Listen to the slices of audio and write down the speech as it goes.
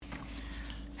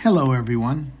Hello,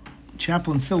 everyone.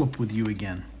 Chaplain Philip with you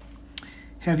again.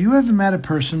 Have you ever met a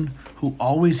person who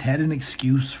always had an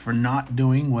excuse for not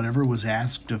doing whatever was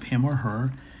asked of him or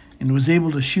her and was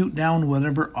able to shoot down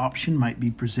whatever option might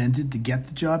be presented to get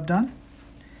the job done?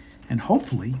 And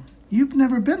hopefully, you've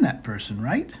never been that person,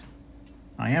 right?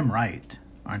 I am right,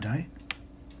 aren't I?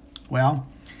 Well,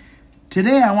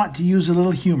 today I want to use a little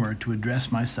humor to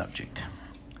address my subject.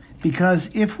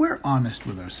 Because if we're honest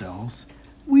with ourselves,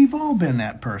 we've all been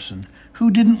that person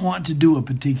who didn't want to do a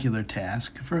particular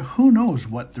task for who knows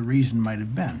what the reason might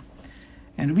have been.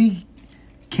 And we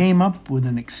came up with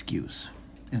an excuse,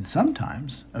 and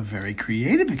sometimes a very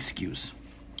creative excuse.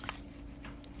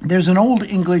 There's an old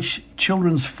English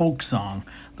children's folk song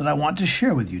that I want to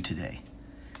share with you today.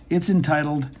 It's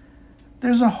entitled,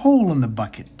 "There's a Hole in the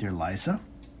Bucket, Dear Liza."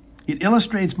 It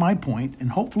illustrates my point, and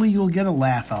hopefully you'll get a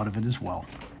laugh out of it as well.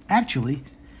 Actually,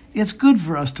 it's good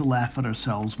for us to laugh at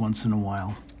ourselves once in a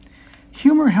while.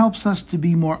 Humor helps us to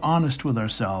be more honest with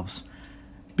ourselves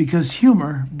because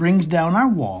humor brings down our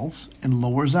walls and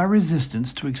lowers our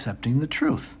resistance to accepting the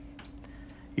truth.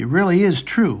 It really is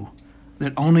true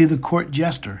that only the court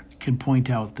jester can point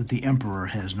out that the emperor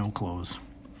has no clothes.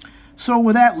 So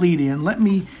with that lead in, let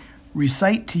me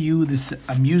recite to you this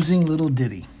amusing little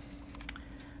ditty.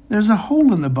 There's a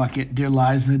hole in the bucket, dear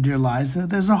Liza, dear Liza.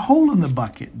 There's a hole in the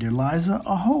bucket, dear Liza,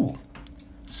 a hole.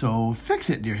 So fix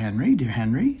it, dear Henry, dear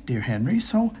Henry, dear Henry.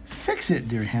 So fix it,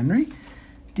 dear Henry,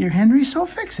 dear Henry. So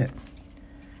fix it.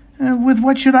 With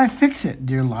what should I fix it,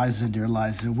 dear Liza, dear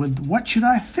Liza? With what should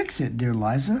I fix it, dear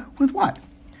Liza? With what?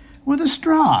 With a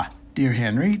straw, dear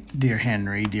Henry, dear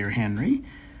Henry, dear Henry.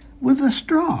 With a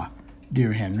straw,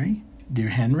 dear Henry, dear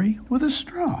Henry. With a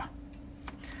straw.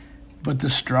 But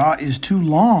the straw is too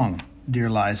long, dear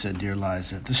Liza, dear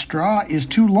Liza. The straw is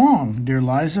too long, dear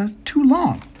Liza, too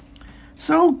long.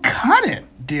 So cut it,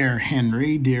 dear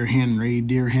Henry, dear Henry,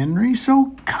 dear Henry.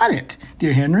 So cut it,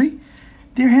 dear Henry,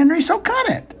 dear Henry. So cut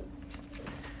it.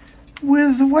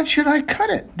 With what should I cut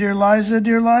it, dear Liza,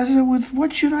 dear Liza? With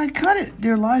what should I cut it,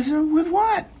 dear Liza? With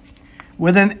what?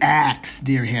 With an axe,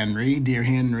 dear Henry, dear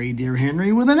Henry, dear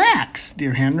Henry. With an axe,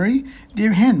 dear Henry,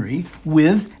 dear Henry.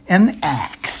 With an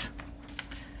axe.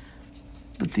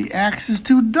 But the axe is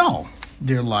too dull,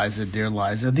 dear Liza, dear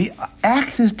Liza. The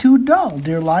axe is too dull,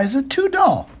 dear Liza, too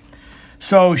dull.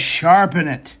 So sharpen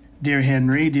it, dear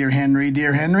Henry, dear Henry,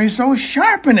 dear Henry. So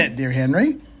sharpen it, dear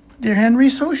Henry, dear Henry.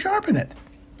 So sharpen it.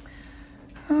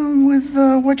 With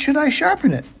what should I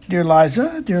sharpen it, dear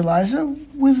Liza, dear Liza?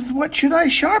 With what should I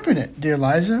sharpen it, dear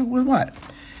Liza? With what?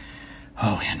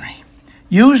 Oh, Henry.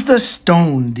 Use the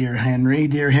stone, dear Henry,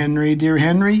 dear Henry, dear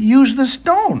Henry. Use the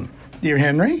stone, dear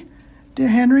Henry. Dear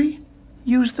Henry,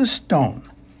 use the stone.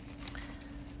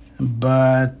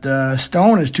 But the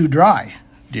stone is too dry,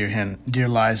 dear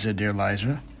Liza, dear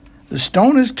Liza. The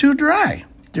stone is too dry,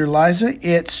 dear Liza.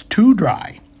 It's too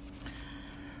dry.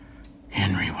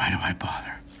 Henry, why do I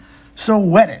bother? So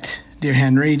wet it, dear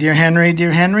Henry, dear Henry,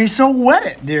 dear Henry. So wet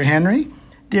it, dear Henry,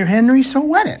 dear Henry. So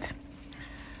wet it.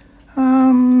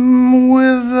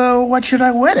 With what should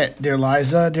I wet it, dear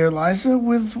Liza, dear Liza?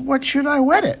 With what should I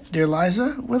wet it, dear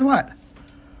Liza? With what?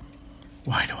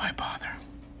 Why do I bother?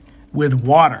 With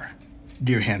water,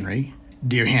 dear Henry,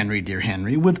 dear Henry, dear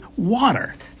Henry. With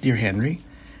water, dear Henry,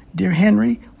 dear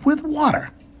Henry. With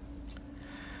water.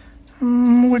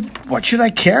 With what should I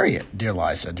carry it, dear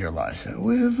Liza, dear Liza?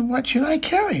 With what should I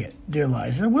carry it, dear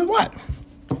Liza? With what?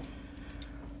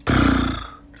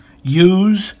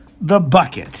 Use the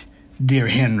bucket, dear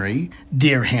Henry,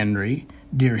 dear Henry,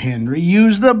 dear Henry.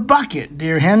 Use the bucket,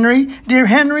 dear Henry, dear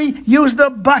Henry. Use the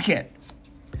bucket.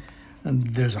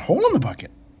 And there's a hole in the bucket,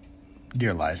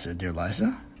 dear Liza, dear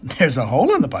Liza. There's a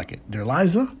hole in the bucket, dear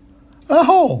Liza. A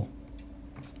hole.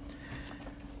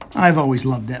 I've always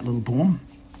loved that little poem,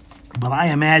 but I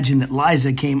imagine that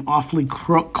Liza came awfully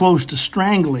close to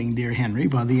strangling dear Henry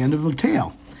by the end of the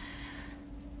tale.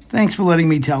 Thanks for letting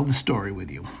me tell the story with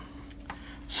you.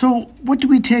 So, what do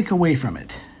we take away from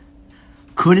it?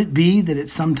 Could it be that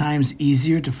it's sometimes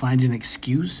easier to find an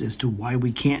excuse as to why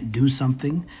we can't do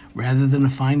something rather than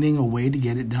finding a way to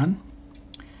get it done?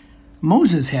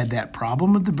 Moses had that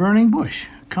problem with the burning bush,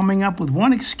 coming up with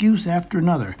one excuse after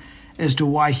another as to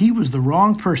why he was the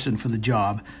wrong person for the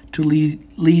job to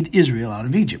lead Israel out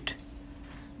of Egypt.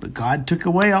 But God took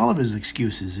away all of his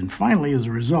excuses, and finally, as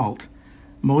a result,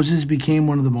 Moses became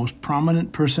one of the most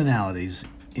prominent personalities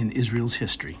in Israel's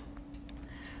history.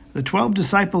 The 12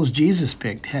 disciples Jesus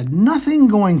picked had nothing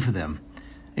going for them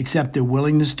except their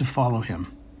willingness to follow him.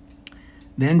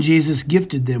 Then Jesus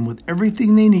gifted them with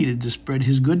everything they needed to spread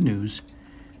his good news,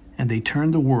 and they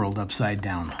turned the world upside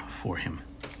down for him.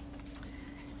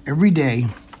 Every day,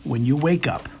 when you wake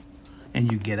up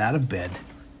and you get out of bed,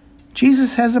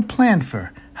 Jesus has a plan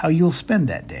for how you'll spend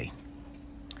that day.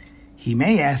 He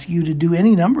may ask you to do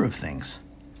any number of things,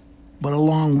 but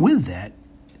along with that,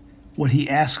 what he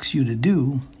asks you to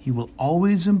do, he will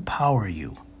always empower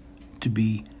you to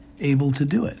be able to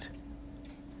do it.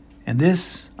 And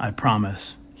this, I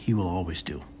promise, he will always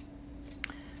do.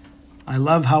 I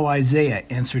love how Isaiah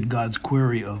answered God's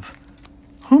query of,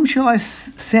 "Whom shall I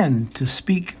send to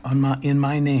speak in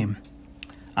my name?"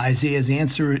 Isaiah's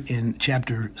answer in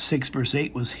chapter 6, verse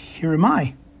 8 was, "Here am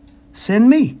I. Send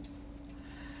me."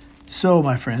 So,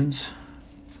 my friends,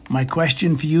 my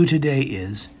question for you today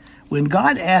is, when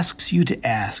God asks you to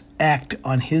act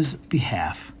on his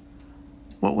behalf,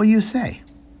 what will you say?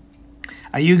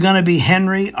 Are you going to be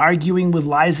Henry arguing with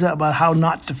Liza about how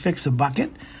not to fix a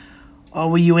bucket? Or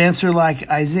will you answer like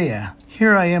Isaiah,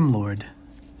 "Here I am, Lord.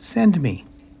 Send me."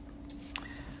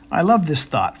 I love this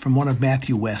thought from one of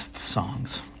Matthew West's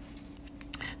songs.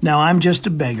 "Now I'm just a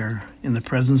beggar in the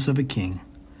presence of a king.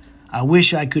 I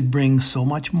wish I could bring so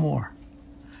much more.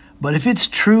 But if it's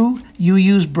true you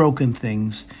use broken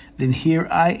things, then here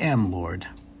I am, Lord.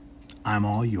 I'm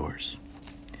all yours."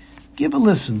 Give a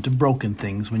listen to Broken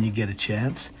Things when you get a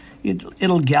chance.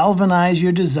 It'll galvanize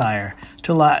your desire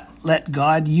to let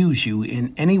God use you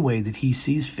in any way that he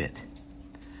sees fit.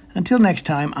 Until next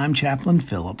time, I'm Chaplain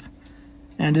Philip,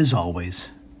 and as always,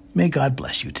 may God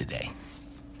bless you today.